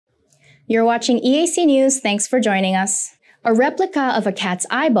You're watching EAC News, thanks for joining us. A replica of a cat's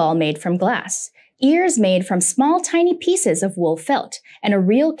eyeball made from glass, ears made from small tiny pieces of wool felt, and a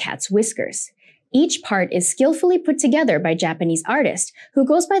real cat's whiskers. Each part is skillfully put together by Japanese artist who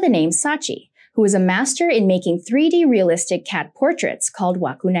goes by the name Sachi, who is a master in making 3D realistic cat portraits called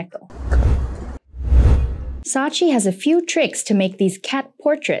Wakuneco. Sachi has a few tricks to make these cat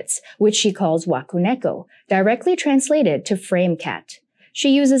portraits, which she calls Wakuneco, directly translated to frame cat. She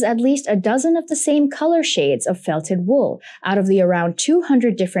uses at least a dozen of the same color shades of felted wool out of the around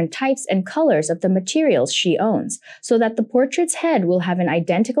 200 different types and colors of the materials she owns, so that the portrait's head will have an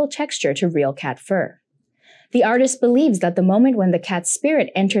identical texture to real cat fur. The artist believes that the moment when the cat's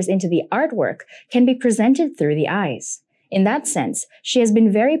spirit enters into the artwork can be presented through the eyes. In that sense, she has been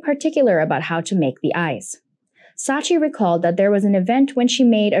very particular about how to make the eyes. Sachi recalled that there was an event when she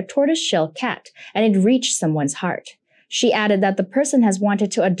made a tortoiseshell cat and it reached someone's heart. She added that the person has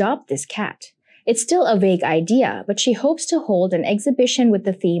wanted to adopt this cat. It's still a vague idea, but she hopes to hold an exhibition with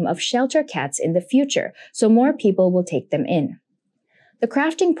the theme of shelter cats in the future, so more people will take them in. The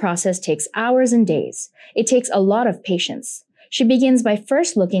crafting process takes hours and days. It takes a lot of patience. She begins by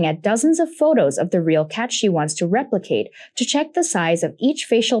first looking at dozens of photos of the real cat she wants to replicate to check the size of each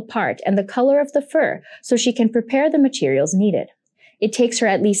facial part and the color of the fur so she can prepare the materials needed. It takes her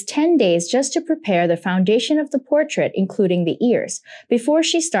at least 10 days just to prepare the foundation of the portrait, including the ears, before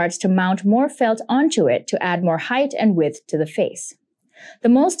she starts to mount more felt onto it to add more height and width to the face. The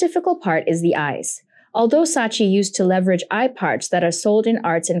most difficult part is the eyes. Although Sachi used to leverage eye parts that are sold in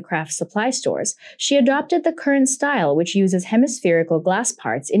arts and crafts supply stores, she adopted the current style, which uses hemispherical glass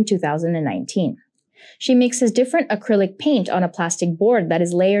parts, in 2019. She mixes different acrylic paint on a plastic board that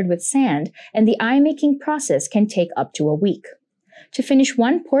is layered with sand, and the eye-making process can take up to a week. To finish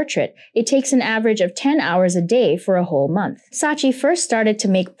one portrait, it takes an average of 10 hours a day for a whole month. Sachi first started to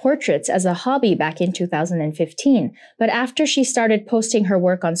make portraits as a hobby back in 2015, but after she started posting her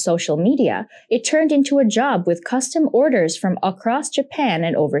work on social media, it turned into a job with custom orders from across Japan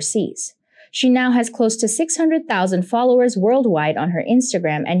and overseas. She now has close to 600,000 followers worldwide on her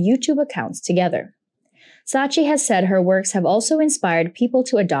Instagram and YouTube accounts together. Sachi has said her works have also inspired people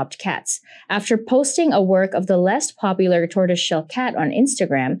to adopt cats. After posting a work of the less popular tortoiseshell cat on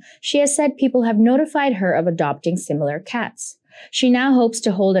Instagram, she has said people have notified her of adopting similar cats. She now hopes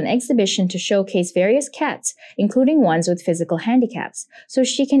to hold an exhibition to showcase various cats, including ones with physical handicaps, so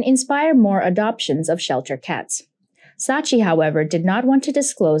she can inspire more adoptions of shelter cats. Sachi, however, did not want to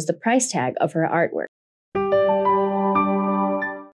disclose the price tag of her artwork.